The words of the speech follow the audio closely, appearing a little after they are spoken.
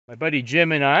My buddy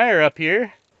Jim and I are up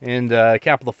here in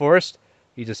Capitol Forest.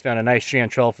 He just found a nice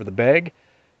chanterelle for the bag.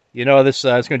 You know, this is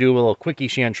going to do a little quickie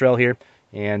chanterelle here,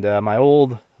 and my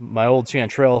old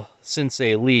chanterelle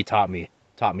Sensei Lee taught me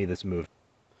this move.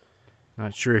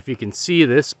 Not sure if you can see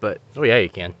this, but oh yeah, you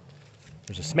can.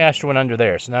 There's a smashed one under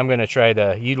there, so now I'm going to try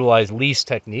to utilize Lee's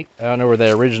technique. I don't know where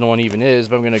the original one even is,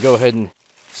 but I'm going to go ahead and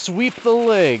sweep the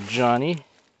leg, Johnny.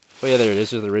 Oh yeah, there it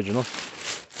is. There's the original.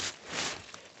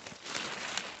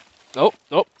 Oh,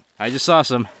 I just saw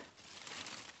some.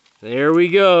 There we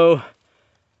go.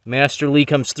 Master Lee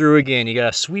comes through again. You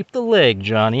gotta sweep the leg,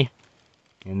 Johnny.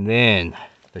 And then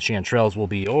the chanterelles will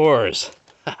be yours.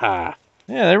 Haha.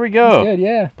 Yeah, there we go. That's good,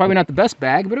 yeah. Probably not the best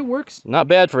bag, but it works. Not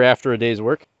bad for after a day's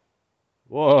work.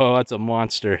 Whoa, that's a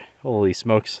monster. Holy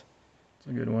smokes. It's a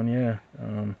good one, yeah.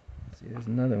 Let's see, there's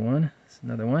another one. There's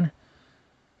another one.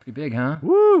 Pretty big, huh?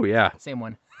 Woo, yeah. Same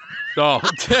one. Oh.